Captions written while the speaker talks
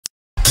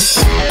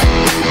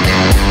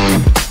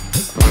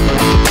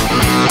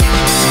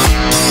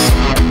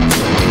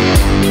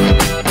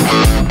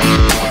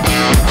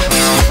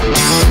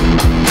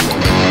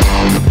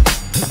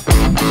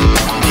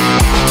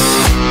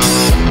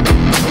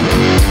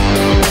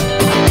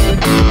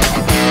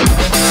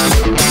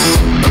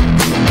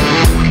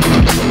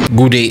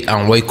Good day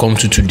and welcome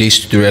to today's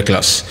tutorial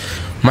class.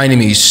 My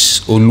name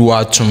is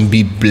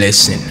Oluwatumbi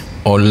Blessing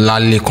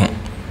Olalekun,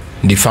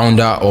 the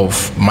founder of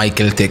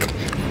MAEKLL Tech.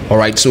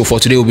 Alright, so for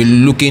today we'll be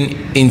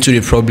looking into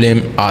the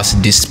problem as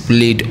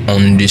displayed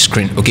on the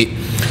screen. Okay,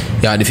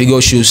 yeah, the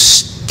figure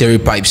shows 3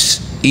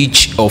 pipes,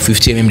 each of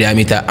 50 mm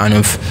diameter and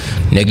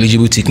of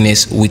negligible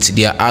thickness, with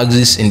their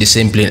axes in the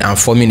same plane and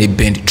forming a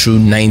bend through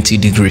 90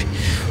 degrees.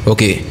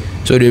 Okay,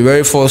 so the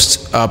very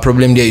first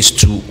problem there is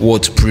to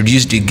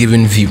produce the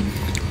given view.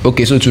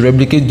 Okay, so to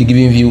replicate the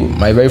given view,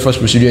 my very first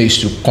procedure is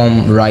to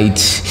come right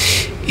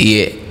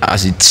here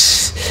as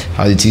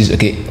it is.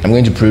 Okay, I'm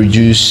going to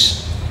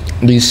produce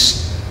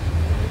this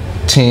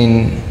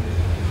thin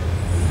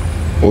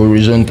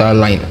horizontal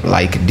line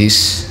like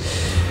this.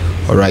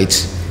 All right,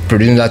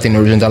 producing that in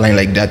horizontal line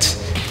like that,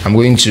 I'm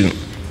going to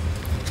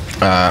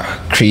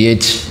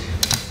create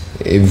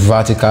a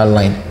vertical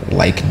line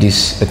like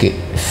this. Okay,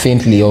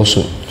 faintly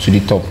also to the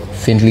top,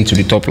 faintly to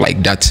the top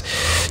like that.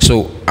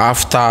 So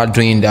after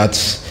doing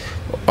that,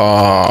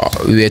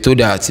 we were told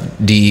that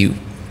the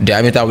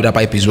diameter of the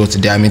pipe is what?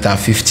 Diameter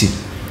 50.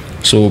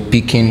 So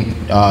picking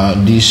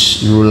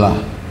this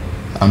ruler,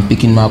 I'm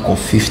picking mark of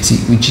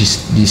 50, which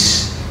is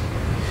this.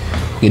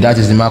 Okay, that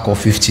is the mark of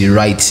 50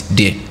 right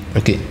there.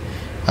 Okay,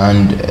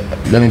 and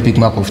let me pick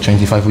mark of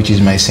 25, which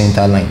is my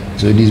center line.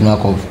 So this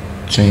mark of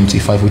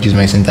 25, which is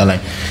my center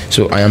line.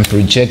 So I am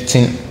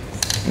projecting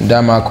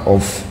that mark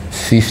of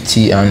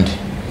 50 and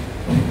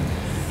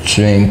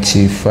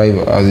 25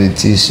 as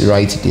it is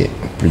right there,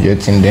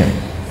 projecting them.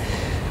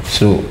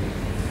 So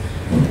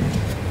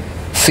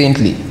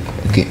faintly,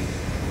 okay,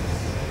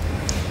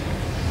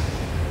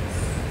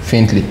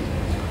 faintly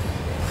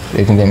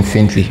projecting them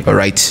faintly. All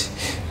right.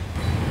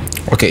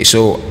 Okay,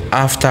 so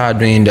after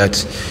doing that,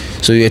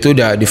 so we are told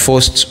that the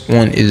first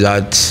one is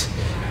at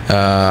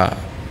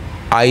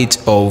height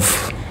of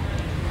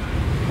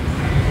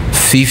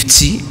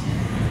 50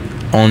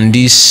 on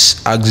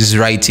this axis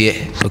right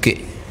here.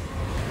 Okay,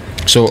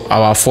 so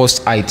our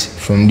first height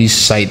from this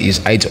side is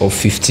height of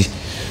 50.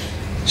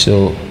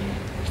 So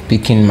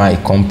picking my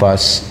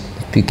compass,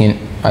 picking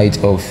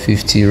height of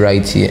 50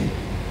 right here,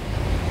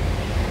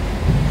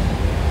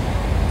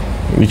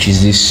 which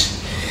is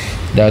this.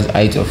 That's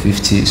height of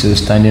 50. So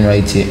standing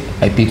right here,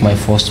 I pick my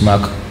first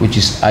mark, which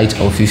is height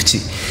of 50.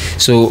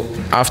 So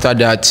after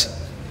that,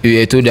 we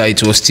were told that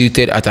it was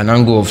tilted at an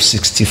angle of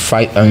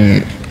 65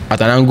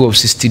 at an angle of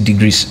 60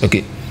 degrees.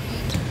 Okay,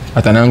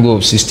 at an angle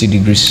of 60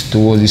 degrees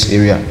towards this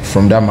area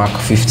from that mark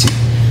 50.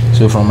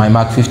 So from my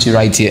mark 50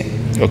 right here,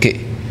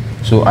 okay,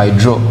 so I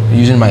draw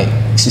using my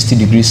 60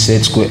 degrees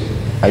set square.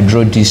 I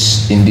draw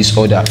this in this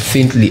order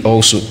faintly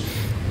also.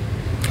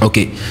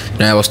 Okay,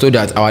 now I was told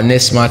that our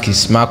next mark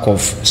is mark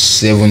of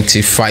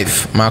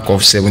 75, mark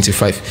of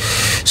 75.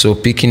 So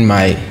picking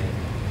my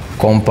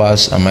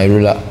compass and my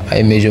ruler,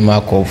 I measure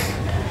mark of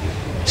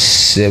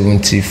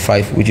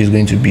 75, which is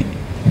going to be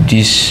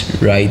this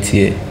right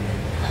here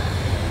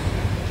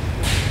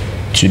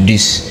to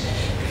this.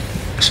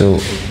 So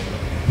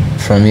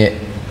from here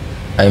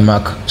I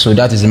mark, so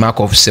that is the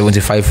mark of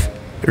 75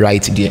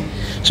 right there.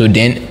 So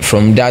then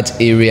from that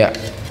area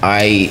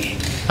I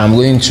am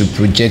going to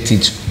project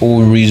it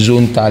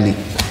horizontally.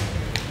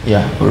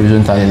 Yeah,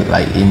 horizontally,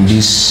 like in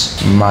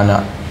this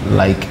manner,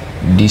 like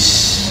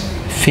this,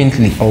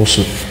 faintly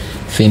also,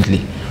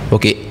 faintly.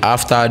 Okay,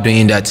 after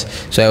doing that,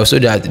 so I also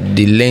that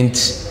the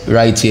length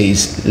right here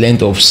is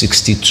length of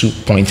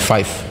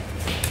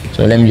 62.5.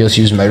 so let me just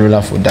use my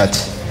ruler for that,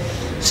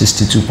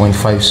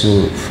 62.5.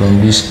 so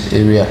from this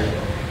area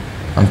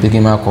I'm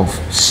taking mark of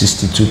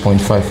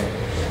 62.5,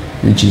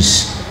 which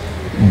is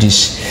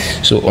this.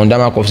 So on that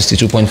mark of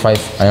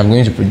 62.5 I am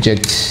going to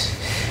project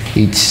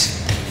it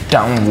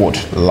downward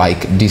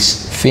like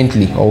this,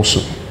 faintly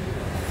also.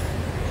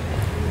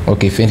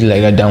 Okay, faintly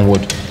like that,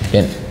 downward.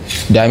 Then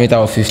diameter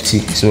of 50,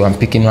 so I'm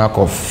picking mark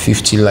of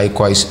 50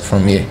 likewise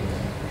from here,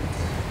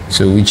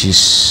 so which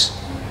is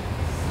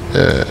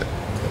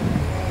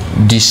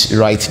this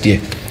right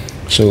there.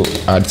 So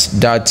at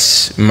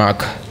that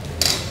mark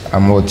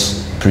I'm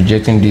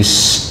projecting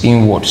this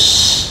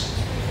inwards,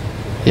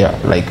 yeah,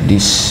 like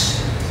this.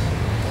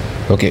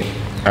 Okay,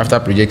 after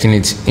projecting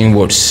it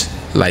inwards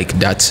like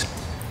that,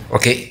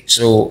 okay,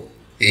 so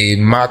a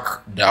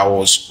mark that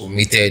was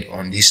omitted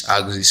on this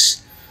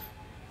axis,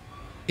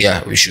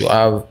 yeah, we should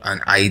have an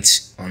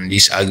height on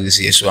this axis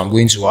here. So I'm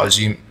going to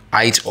assume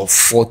height of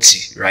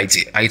 40 right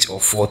here, height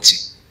of 40.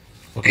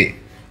 Okay,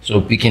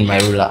 so picking my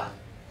ruler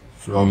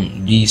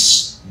from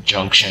this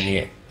junction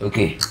here,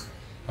 okay,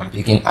 I'm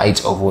picking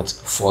height of what?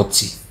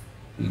 40,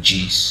 which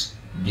is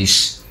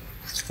this.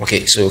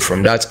 Okay, so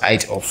from that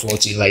height of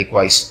 40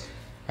 likewise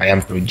I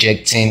am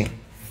projecting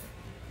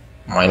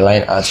my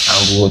line at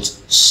angle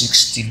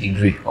 60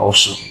 degrees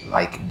also,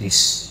 like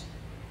this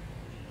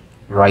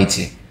right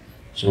here.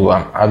 So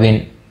I'm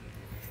having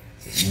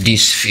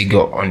this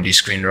figure on the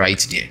screen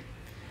right there.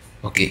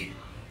 Okay,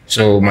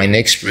 so my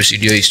next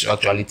procedure is to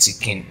actually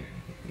thicken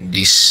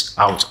this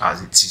out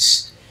as it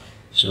is.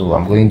 So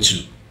I'm going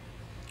to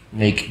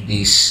make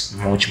this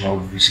much more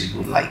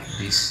visible like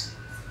this,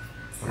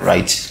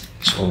 right?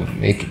 So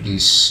make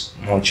this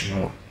much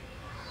more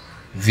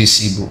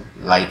visible,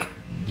 like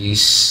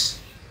this.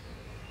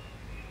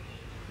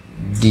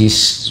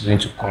 This is going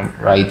to come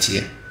right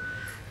here.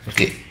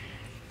 Okay.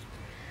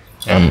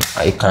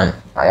 I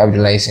have the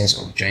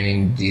license of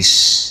joining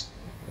this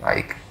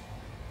like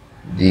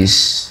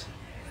this.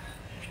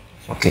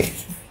 Okay,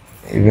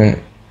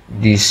 even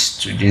this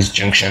to this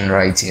junction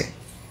right here,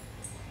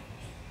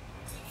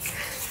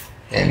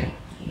 and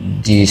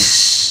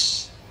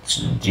this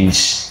to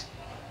this.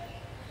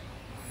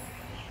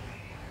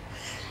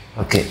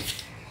 Okay,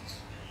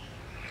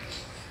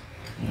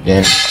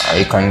 then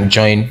I can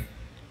join.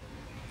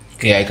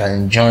 Okay, I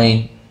can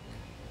join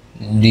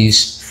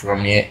this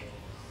from here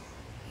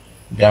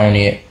down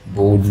here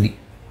boldly.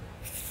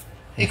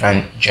 I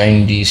can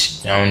join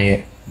this down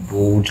here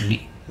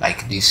boldly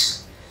like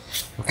this.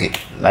 Okay,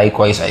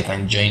 likewise I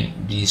can join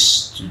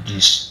this to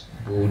this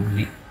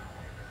boldly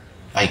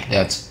like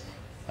that,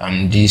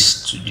 and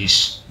this to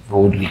this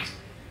boldly.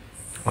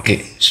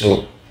 Okay,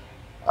 so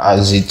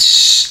as it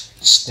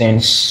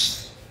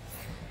stands,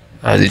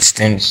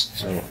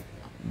 so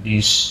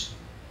this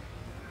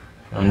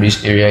from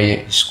this area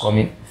here is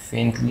coming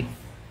faintly.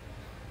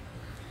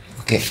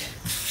 Okay,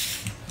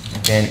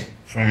 then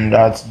from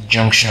that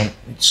junction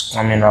it's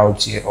coming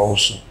out here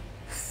also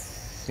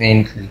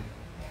faintly.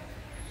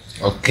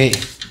 Okay,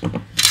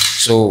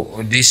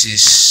 so this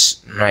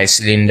is my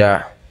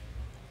cylinder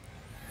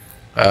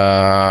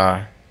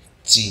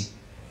T,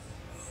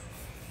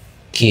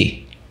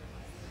 K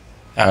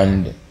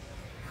and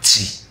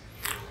T.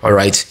 All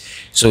right,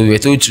 so we were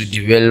told to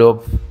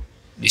develop,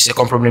 the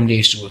second problem there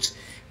is to what?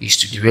 Is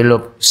to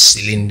develop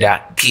cylinder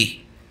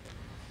K.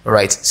 All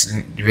right,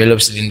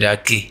 develop cylinder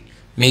K,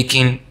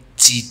 making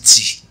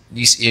TT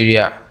this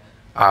area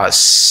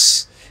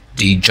as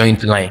the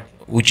joint line,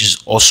 which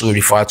is also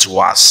referred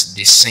to as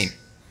the seam,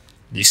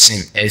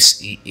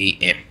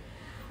 SEAM.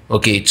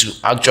 Okay, to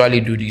actually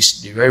do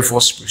this, the very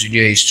first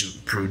procedure is to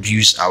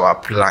produce our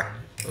plan.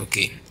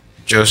 Okay,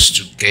 just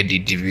to get the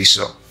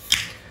divisor.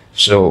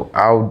 So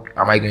how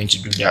am I going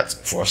to do that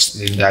for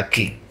cylinder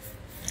K?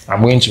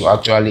 I'm going to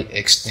actually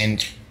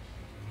extend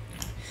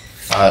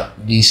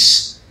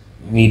this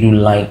middle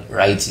line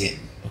right here.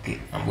 Okay,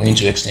 I'm going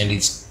to extend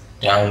it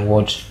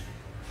downward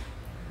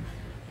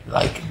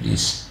like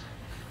this.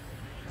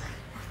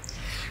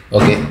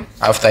 Okay,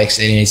 after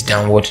extending it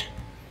downward,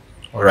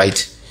 all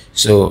right,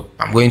 so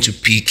I'm going to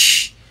pick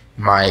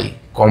my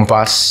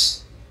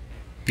compass,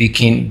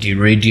 picking the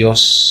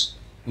radius,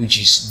 which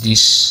is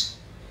this.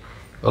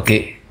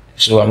 Okay,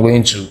 so I'm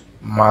going to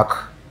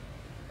mark,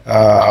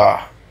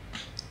 let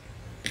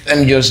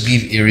me just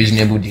give a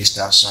reasonable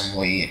distance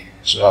somewhere here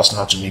so as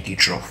not to make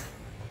it rough.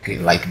 Okay,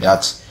 like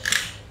that.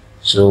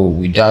 So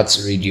with that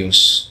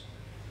radius,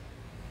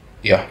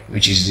 yeah,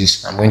 which is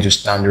this, I'm going to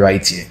stand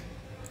right here,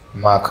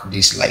 mark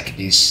this like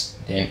this,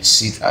 then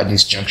sit at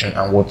this junction,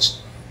 and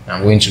what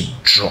I'm going to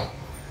draw.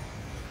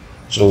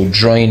 So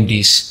drawing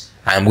this,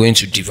 I'm going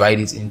to divide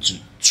it into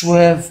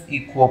 12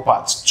 equal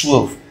parts,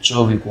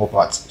 12 equal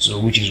parts, so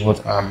which is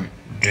what I'm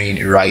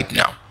doing right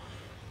now.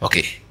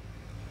 Okay,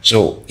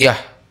 so yeah,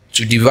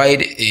 to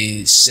divide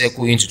a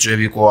circle into 12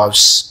 equal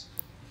halves,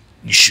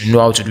 you should know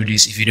how to do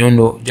this. If you don't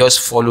know, just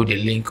follow the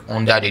link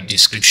under the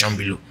description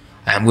below.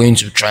 I'm going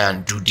to try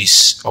and do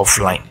this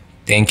offline.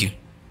 Thank you.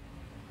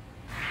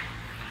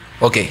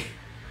 Okay,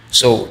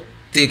 so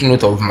take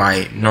note of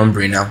my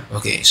numbering now.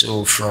 Okay,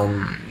 so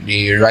from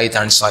the right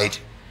hand side,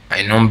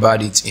 I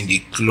numbered it in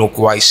the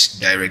clockwise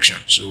direction.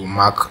 So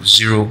mark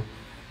 0,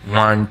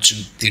 1, 2,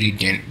 3,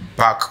 then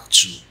back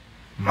to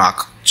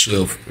mark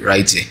 12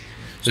 right here.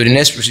 So the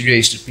next procedure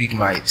is to pick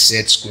my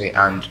set square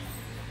and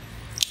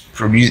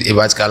produce a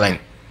vertical line,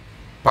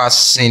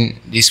 passing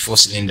this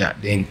first cylinder,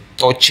 then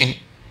touching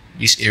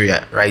this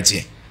area right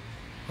here.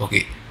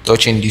 Okay,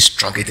 touching this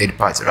truncated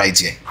part right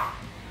here.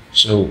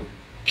 So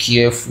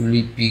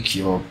carefully pick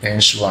your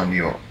pencil and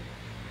your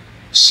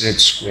set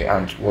square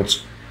and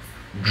what,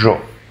 draw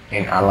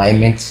in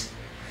alignment.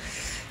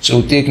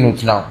 So take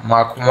note now,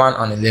 mark 1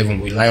 and 11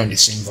 will lie on the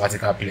same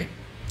vertical plane.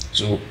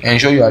 So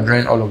ensure you are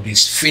drawing all of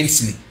this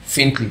faintly.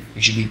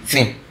 It should be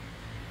thin.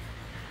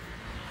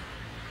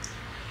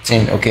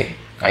 Okay,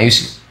 can you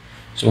see?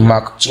 So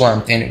mark 2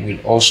 and 10 will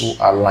also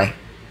align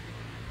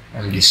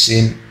on the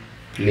same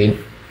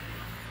plane,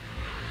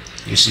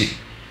 you see.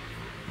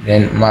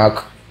 Then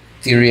mark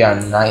 3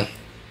 and 9,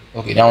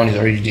 okay, that one is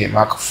already there.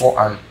 Mark 4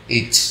 and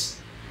 8,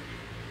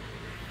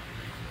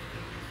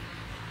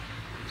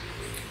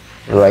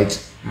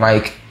 right.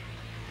 Mark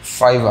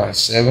 5 and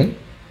 7,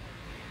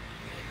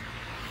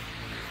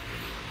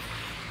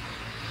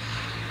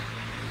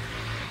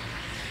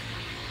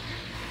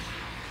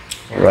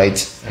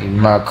 right, and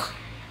mark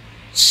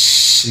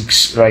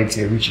 6 right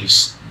here, which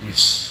is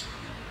this.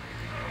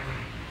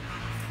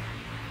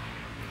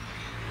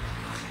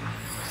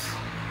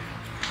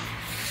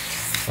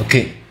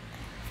 Okay,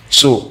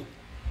 so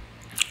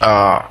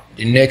the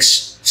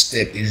next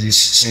step is this.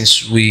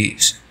 Since we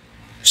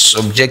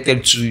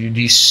subjected to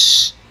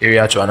this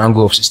area to an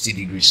angle of 60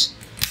 degrees,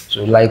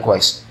 So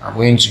likewise, I'm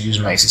going to use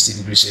my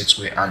 60-degree set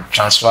square and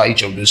transfer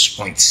each of those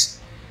points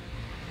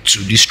to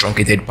this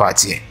truncated part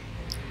here.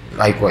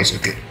 Likewise,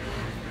 okay.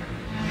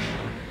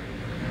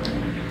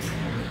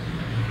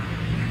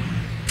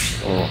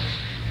 So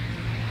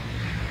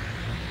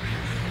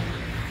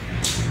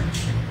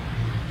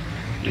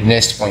the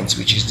next point,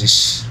 which is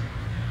this.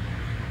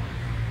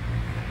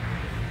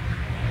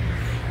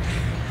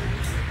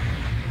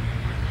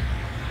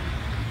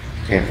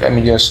 Okay, let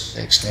me just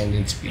extend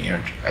it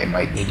beyond. I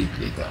might need it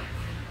later.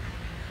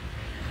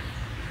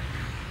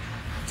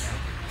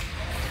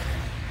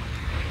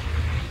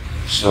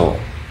 So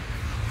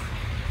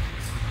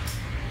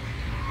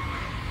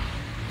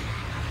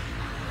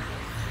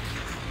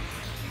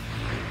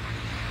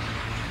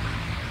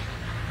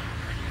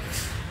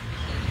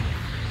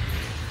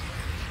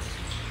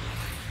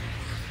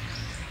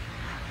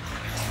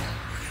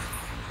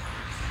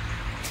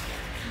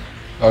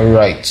all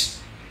right,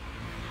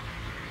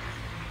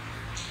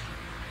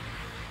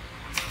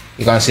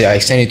 you can say I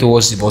extend it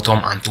towards the bottom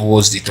and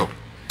towards the top.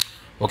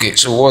 Okay,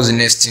 so what's the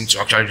next thing to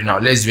actually do now?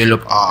 Let's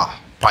develop our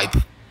pipe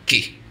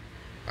K.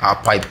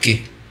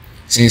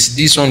 Since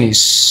this one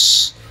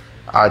is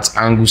at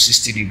angle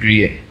 60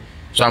 degree here,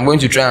 so I'm going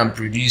to try and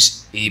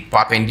produce a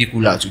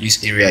perpendicular to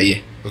this area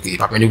here. Okay,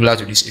 perpendicular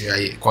to this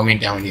area here, coming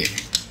down here,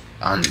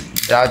 and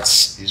that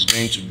is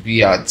going to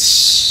be at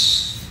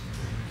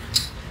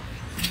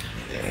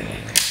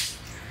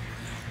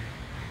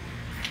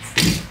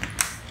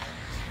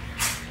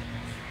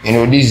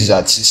this is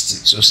at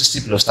 60, so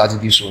 60 plus 30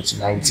 gives what?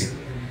 90.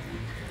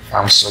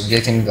 I'm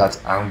subjecting that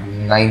angle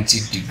 90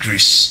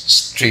 degrees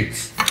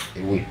straight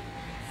away.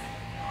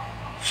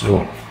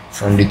 So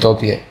from the top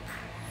here,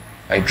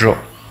 I draw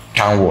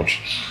downward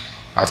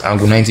at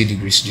angle 90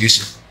 degrees. Do you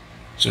see?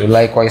 So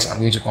likewise, I'm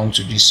going to come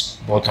to this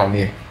bottom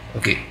here.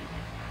 Okay,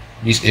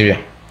 this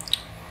area.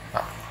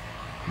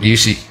 Do you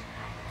see?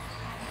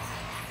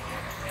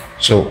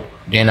 So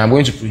then I'm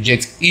going to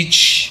project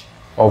each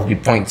of the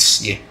points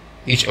here.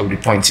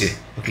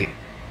 Okay.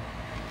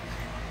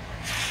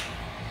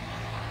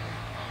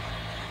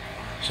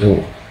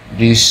 So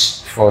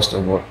this, first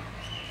of all,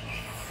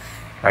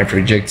 I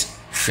project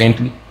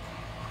faintly,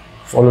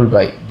 followed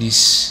by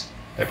this,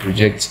 I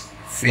project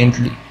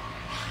faintly,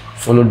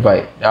 followed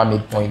by that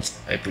midpoint,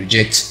 I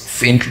project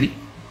faintly,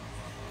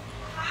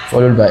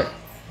 followed by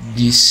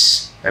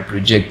this, I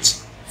project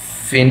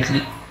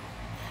faintly,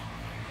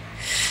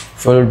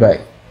 followed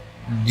by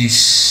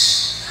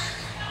this,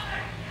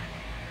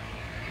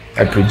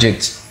 I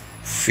project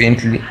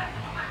faintly.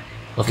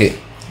 Okay,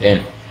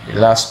 then the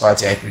last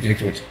part I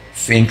project it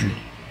faintly,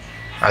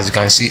 as you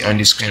can see on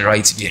the screen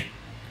right there.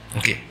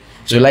 Okay,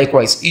 so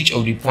likewise, each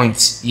of the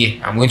points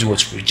here, I'm going to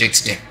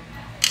project them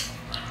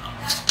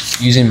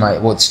using my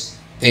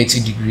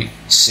 30-degree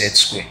set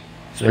square.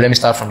 So let me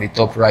start from the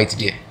top right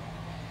there.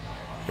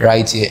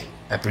 Right here,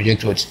 I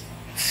project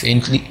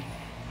faintly.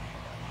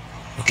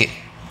 Okay,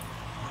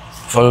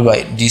 followed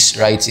by this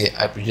right here,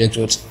 I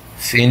project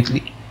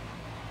faintly.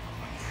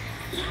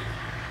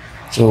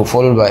 So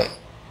followed by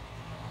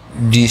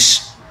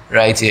this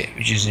right here,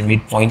 which is the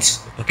midpoint.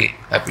 Okay,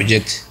 I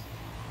project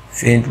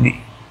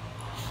faintly,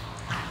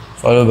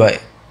 followed by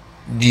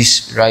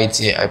this right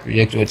here, I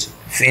project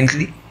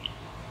faintly,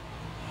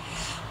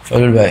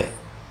 followed by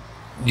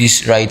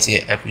this right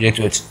here, I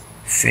project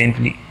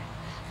faintly,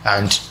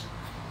 and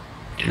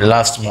the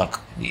last mark,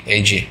 the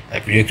edge here, I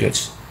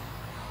project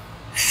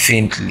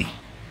faintly.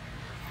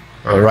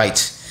 All right,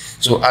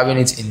 so having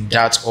it in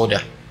that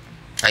order,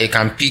 I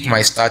can pick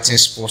my starting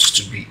spots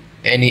to be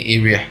any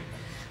area.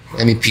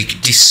 Let me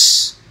pick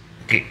this.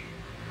 Okay,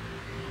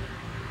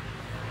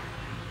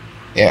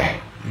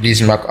 yeah,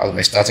 this mark as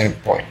my starting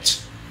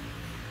point,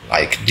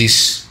 like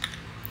this.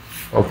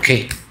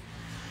 Okay,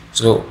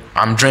 so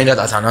I'm drawing that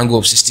at an angle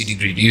of 60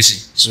 degrees. Do you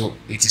see? So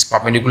it is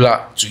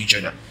perpendicular to each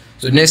other.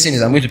 So the next thing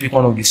is I'm going to pick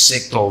one of the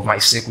sector of my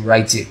circle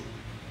right here.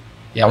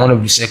 Yeah, one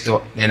of the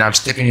sector. Then I'm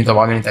stepping it up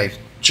how many times?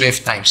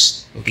 12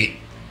 times. Okay,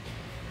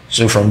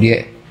 so from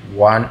there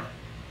 1,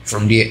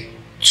 from there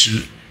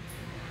 2,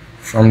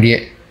 from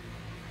there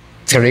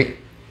 3,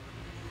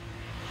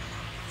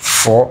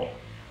 4,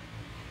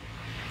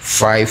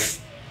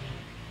 5,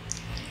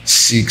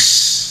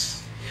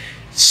 6,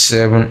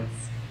 7,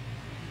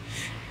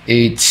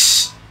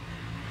 8,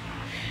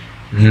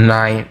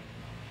 9,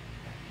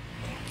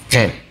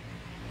 10.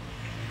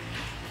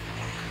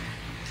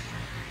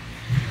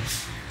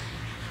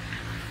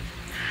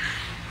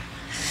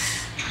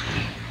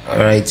 All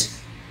right,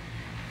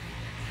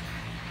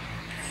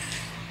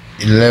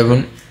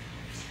 11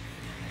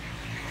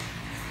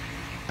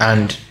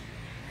 and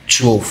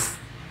 12.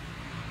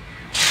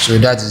 So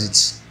that is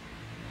it.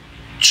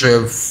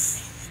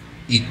 12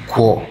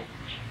 equal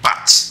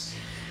parts.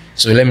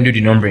 So let me do the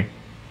numbering.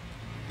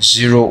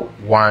 0,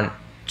 1,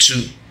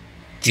 2,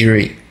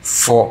 3,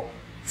 4,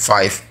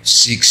 5,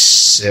 6,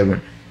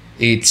 7,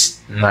 8,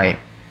 9,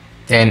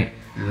 10,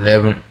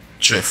 11,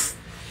 12.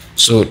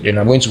 So then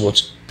I'm going to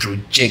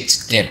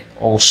project them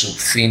also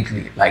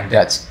faintly like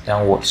that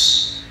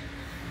downwards.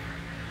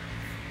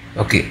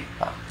 Okay,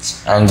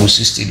 at angle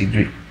 60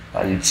 degrees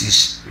as it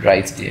is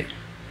right there,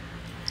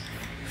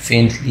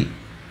 faintly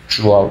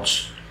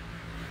throughout.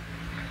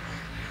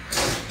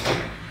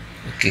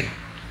 Okay,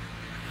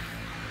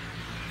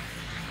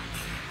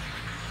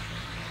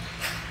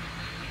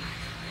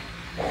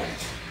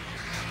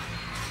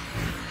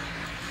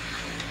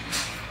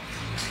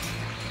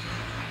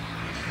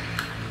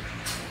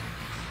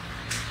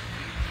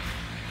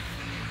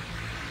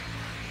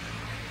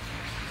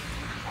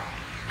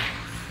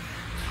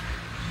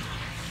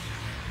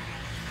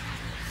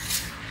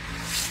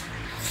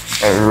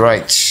 all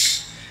right.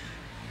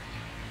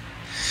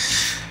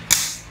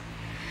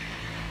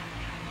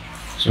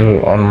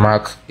 So on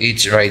mark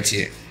 8 right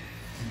here,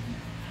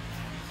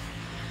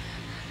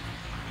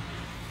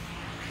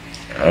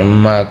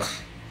 on mark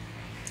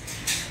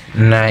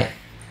 9,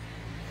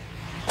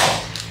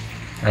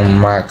 on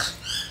mark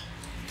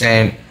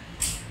 10,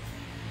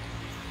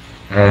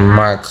 on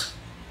mark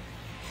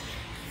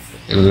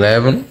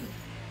 11,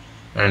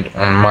 and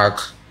on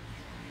mark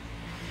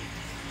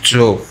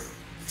 12.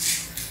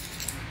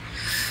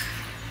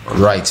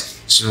 Right,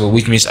 so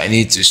which means I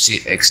need to still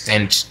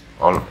extend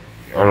all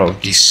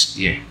of this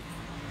here.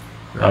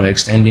 I'm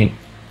extending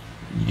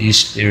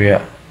this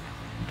area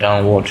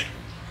downward,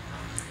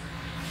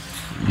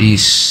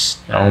 this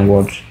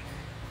downward,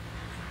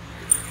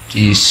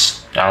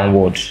 this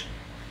downward,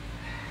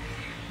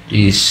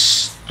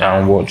 this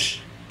downward,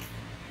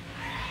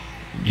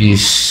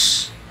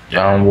 this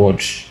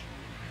downward,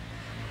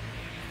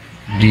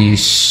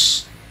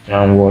 this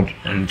downward,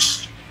 and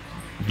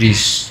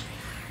this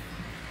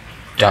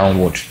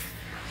downward.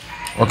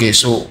 Okay,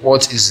 so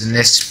what is the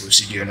next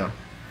procedure now?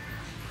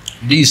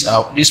 This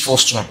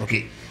first one,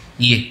 okay,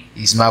 here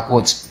is mark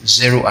what?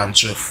 0 and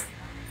 12.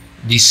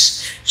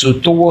 This, so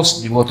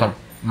towards the bottom,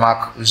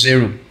 mark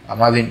 0, I'm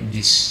having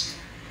this.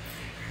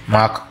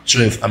 Mark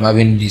 12, I'm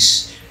having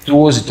this.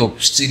 Towards the top,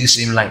 still the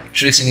same line,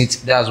 tracing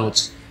it. That's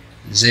what?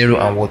 0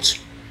 and what?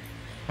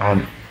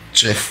 And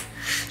 12.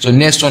 So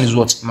next one is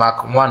what?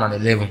 Mark 1 and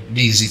 11.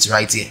 This is it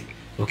right here.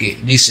 Okay,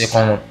 this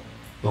second one.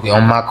 Okay,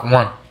 on mark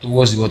 1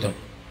 towards the bottom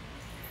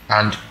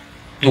and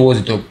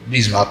towards the top,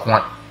 this is mark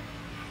 1.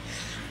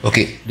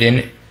 Okay,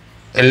 then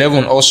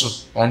 11 also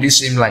on this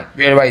same line,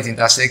 wherever it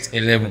intersects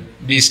 11,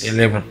 this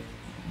 11,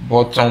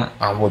 bottom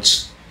and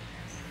what?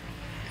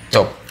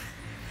 Top.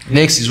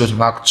 Next is what?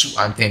 Mark 2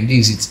 and 10.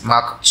 This is it,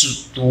 mark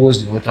 2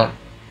 towards the bottom,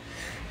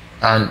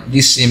 and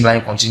this same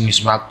line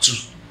continues, mark 2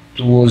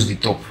 towards the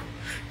top.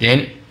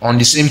 Then on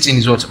the same thing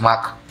is what?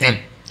 Mark 10.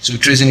 So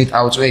tracing it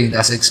out where it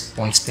intersects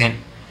point 10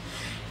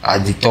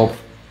 at the top.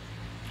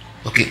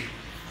 Okay,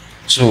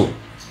 so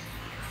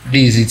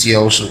this is it here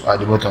also at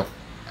the bottom,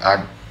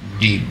 at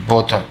the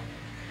bottom.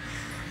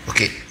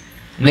 Okay,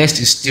 next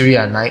is 3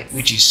 and 9,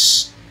 which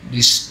is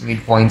this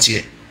midpoint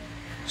here.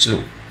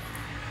 So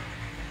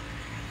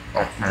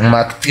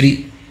mark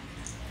 3,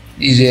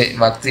 this is where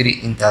mark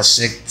 3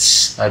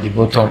 intersects at the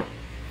bottom,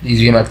 this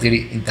is where mark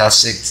 3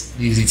 intersects,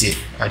 this is it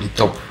here at the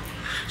top.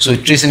 So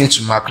tracing it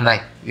to mark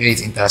 9 where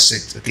it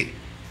intersects. Okay,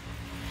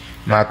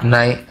 mark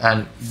 9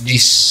 and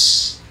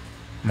this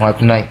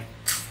mark 9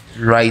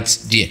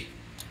 right there.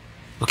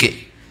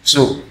 Okay,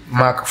 so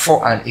mark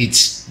 4 and 8,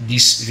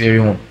 this very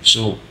one.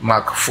 So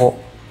mark 4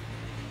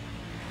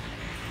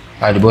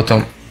 at the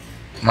bottom,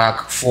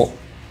 mark 4,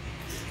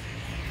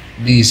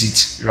 this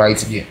is it right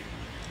there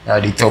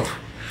at the top.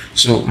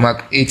 So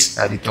mark 8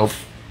 at the top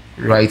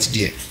right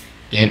there,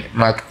 then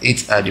mark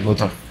 8 at the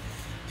bottom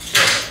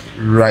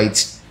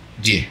right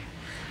there.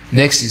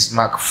 Next is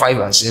mark 5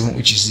 and 7,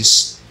 which is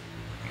this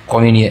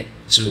coming here.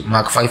 So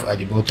mark 5 at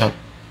the bottom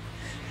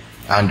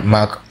and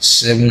mark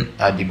 7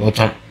 at the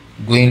bottom,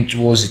 going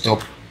towards the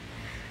top.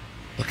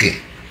 Okay,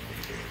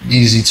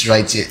 this is it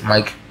right here,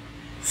 mark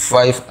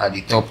 5 at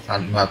the top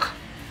and mark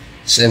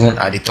 7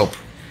 at the top.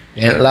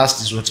 Then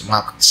last is what?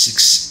 Mark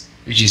 6,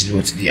 which is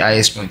what? The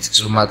highest point.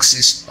 So mark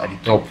 6 at the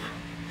top,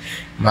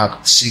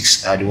 mark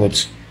 6 at the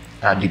what?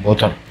 At the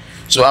bottom.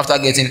 So after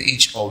getting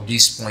each of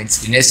these points,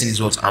 the next thing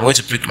is what? I'm going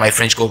to pick my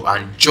French curve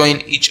and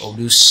join each of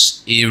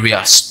those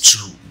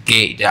areas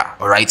together.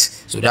 All right,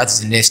 so that's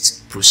the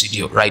next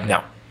procedure right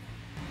now.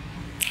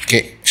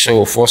 Okay,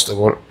 so first of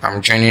all,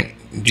 I'm joining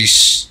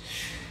this.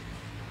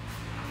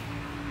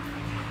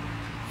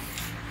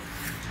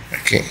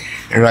 Okay,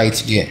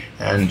 right there,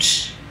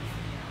 and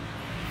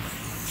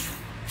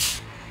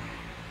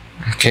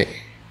okay,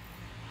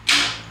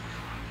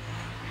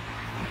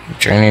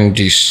 joining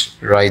this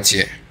right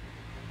here,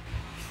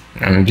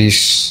 and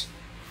this,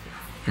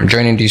 I'm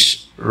joining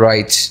this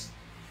right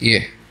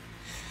here.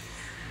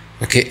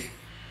 Okay,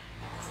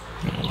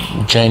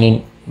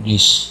 joining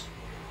this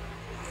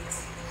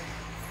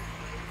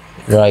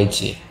right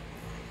here,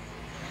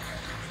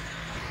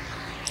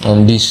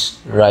 and this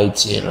right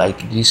here,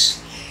 like this.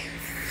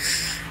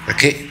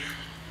 Okay,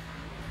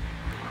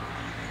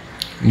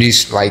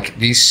 this like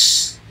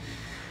this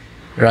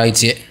right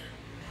here.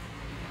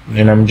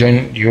 Then I'm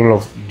joining the whole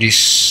of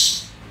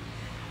this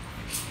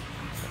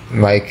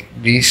like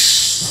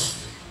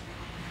this.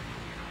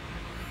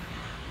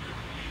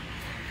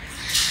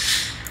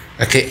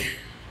 Okay,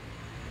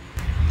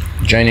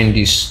 joining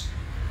this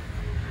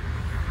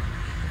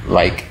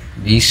like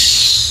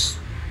this.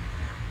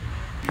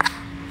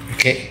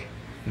 Okay,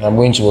 now I'm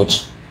going to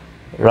what,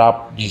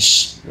 wrap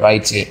this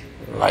right here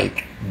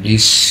like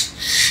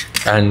this,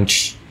 and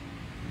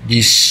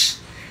this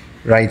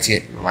right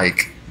here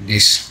like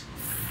this.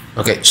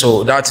 Okay,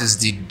 so that is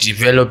the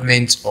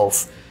development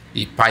of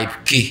the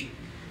pipe K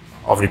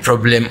of the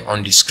problem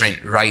on the screen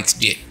right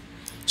there.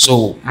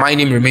 So my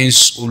name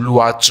remains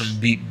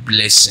Oluwatumbi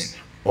Blessing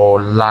or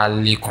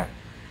Lalekon.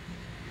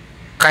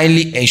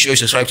 Kindly ensure you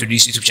subscribe to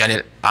this YouTube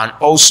channel and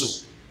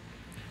also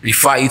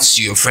refer it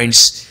to your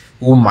friends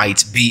who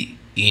might be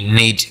in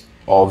need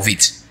of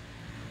it.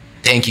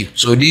 Thank you.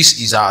 So this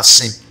is our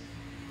sim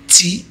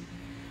T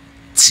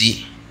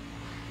T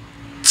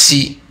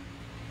T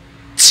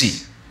T.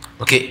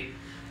 Okay,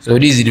 so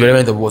this is the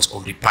development of what,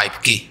 of the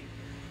pipe K.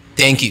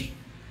 Thank you.